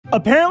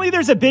Apparently,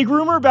 there's a big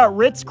rumor about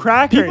Ritz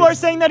crackers. People are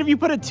saying that if you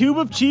put a tube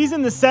of cheese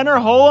in the center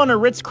hole on a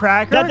Ritz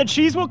cracker, that the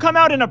cheese will come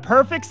out in a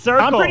perfect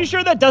circle. I'm pretty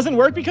sure that doesn't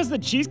work because the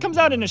cheese comes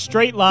out in a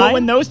straight line. But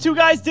when those two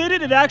guys did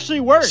it, it actually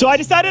worked. So I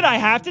decided I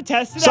have to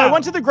test it out. So I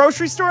went to the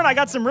grocery store and I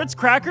got some Ritz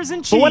crackers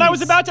and cheese. But when I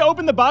was about to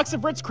open the box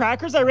of Ritz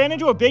crackers, I ran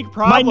into a big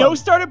problem. My nose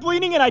started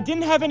bleeding and I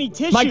didn't have any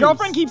tissues. My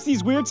girlfriend keeps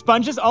these weird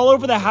sponges all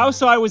over the house,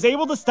 so I was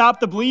able to stop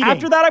the bleeding.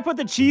 After that, I put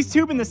the cheese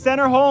tube in the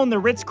center hole in the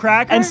Ritz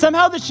cracker, and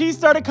somehow the cheese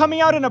started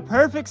coming out in a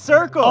perfect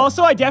circle.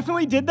 Also, I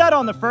definitely did that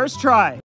on the first try.